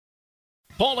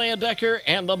Paul Landecker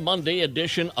and the Monday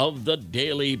edition of the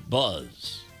Daily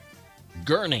Buzz.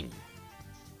 Gurning,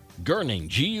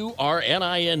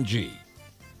 G-U-R-N-I-N-G.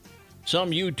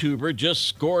 Some YouTuber just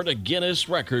scored a Guinness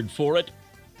record for it.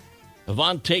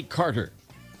 Avante Carter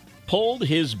pulled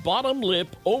his bottom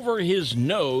lip over his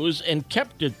nose and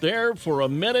kept it there for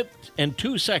 1 minute and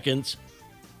 2 seconds,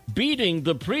 beating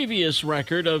the previous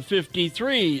record of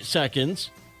 53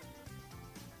 seconds.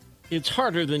 It's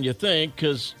harder than you think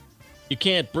because you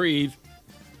can't breathe.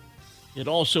 It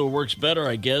also works better,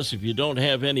 I guess, if you don't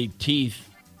have any teeth.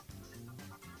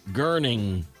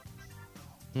 Gurning.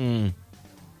 Did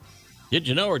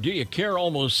you know, or do you care,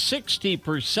 almost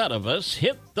 60% of us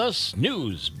hit the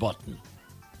snooze button.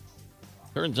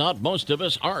 Turns out most of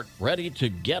us aren't ready to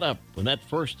get up when that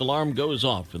first alarm goes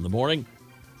off in the morning.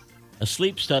 A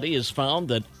sleep study has found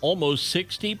that almost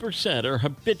 60% are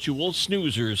habitual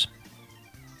snoozers,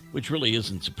 which really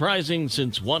isn't surprising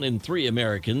since 1 in 3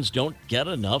 Americans don't get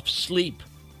enough sleep.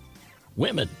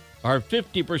 Women are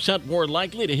 50% more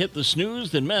likely to hit the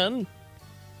snooze than men,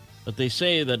 but they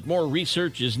say that more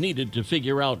research is needed to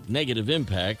figure out negative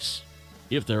impacts,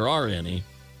 if there are any.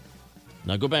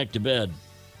 Now go back to bed,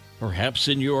 perhaps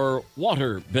in your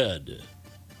water bed.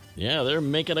 Yeah, they're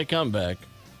making a comeback.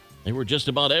 They were just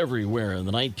about everywhere in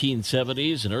the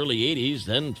 1970s and early 80s,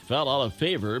 then fell out of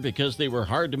favor because they were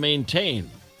hard to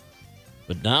maintain.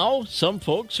 But now, some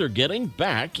folks are getting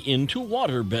back into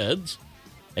water beds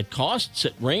at costs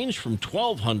that range from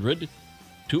 $1,200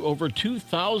 to over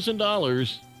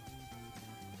 $2,000.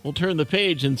 We'll turn the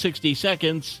page in 60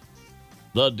 seconds.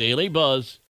 The Daily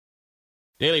Buzz.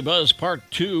 Daily Buzz Part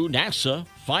 2, NASA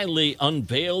finally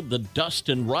unveiled the dust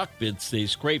and rock bits they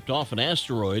scraped off an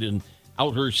asteroid in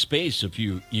outer space a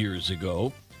few years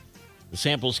ago. The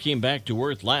samples came back to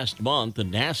Earth last month,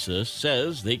 and NASA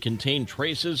says they contain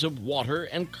traces of water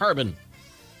and carbon.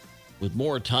 With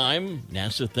more time,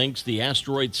 NASA thinks the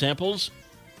asteroid samples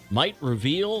might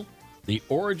reveal the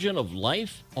origin of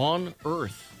life on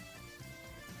Earth.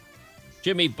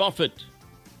 Jimmy Buffett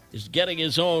is getting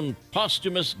his own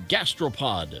posthumous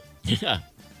gastropod.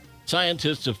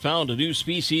 Scientists have found a new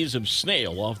species of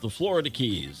snail off the Florida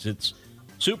Keys. It's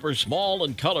super small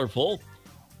and colorful,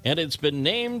 and it's been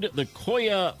named the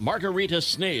Koya Margarita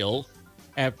snail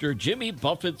after Jimmy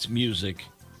Buffett's music.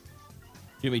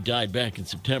 Jimmy died back in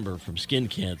September from skin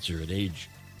cancer at age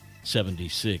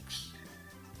 76.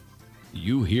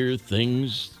 You hear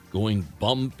things going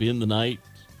bump in the night?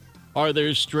 Are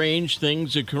there strange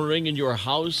things occurring in your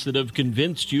house that have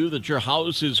convinced you that your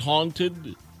house is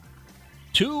haunted?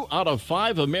 2 out of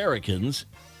 5 Americans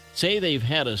say they've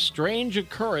had a strange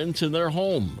occurrence in their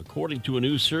home, according to a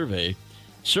new survey.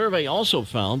 Survey also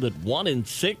found that 1 in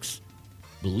 6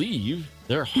 believe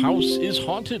their house is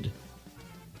haunted.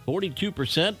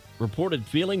 42% reported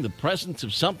feeling the presence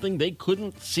of something they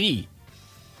couldn't see.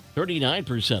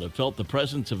 39% have felt the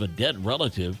presence of a dead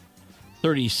relative.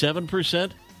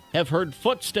 37% have heard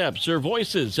footsteps or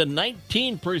voices, and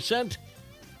 19%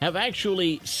 have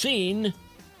actually seen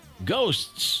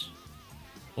ghosts.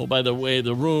 Oh, by the way,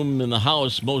 the room in the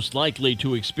house most likely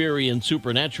to experience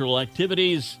supernatural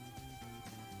activities,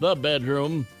 the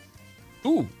bedroom.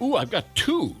 Ooh, I've got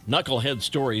 2 Knucklehead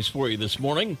stories for you this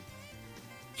morning.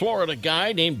 Florida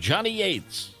guy named Johnny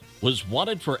Yates was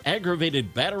wanted for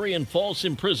aggravated battery and false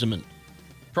imprisonment.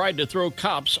 Tried to throw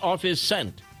cops off his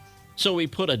scent. So he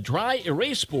put a dry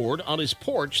erase board on his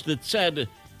porch that said,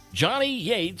 "Johnny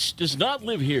Yates does not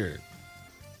live here."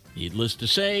 Needless to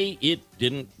say, it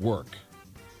didn't work.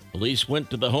 Police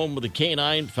went to the home with a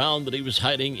canine, found that he was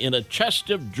hiding in a chest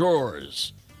of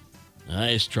drawers.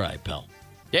 Nice try, pal.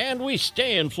 And we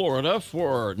stay in Florida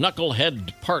for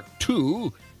Knucklehead Part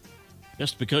 2.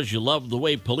 Just because you love the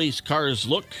way police cars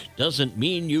look doesn't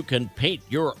mean you can paint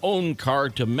your own car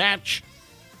to match.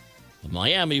 A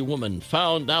Miami woman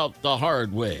found out the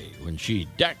hard way when she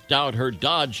decked out her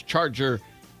Dodge Charger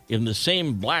in the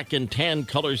same black and tan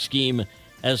color scheme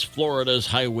as Florida's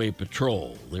Highway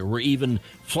Patrol. There were even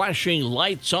flashing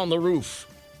lights on the roof.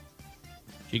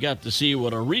 She got to see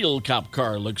what a real cop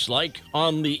car looks like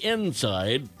on the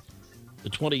inside. The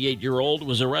 28-year-old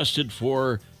was arrested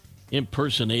for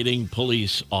impersonating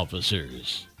police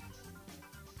officers.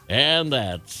 And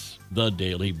that's the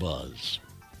Daily Buzz.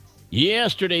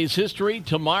 Yesterday's history,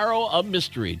 tomorrow a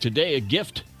mystery, today a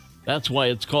gift. That's why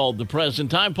it's called The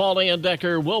Present. I'm Paul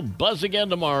Landecker. We'll buzz again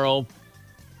tomorrow.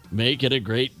 Make it a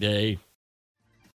great day.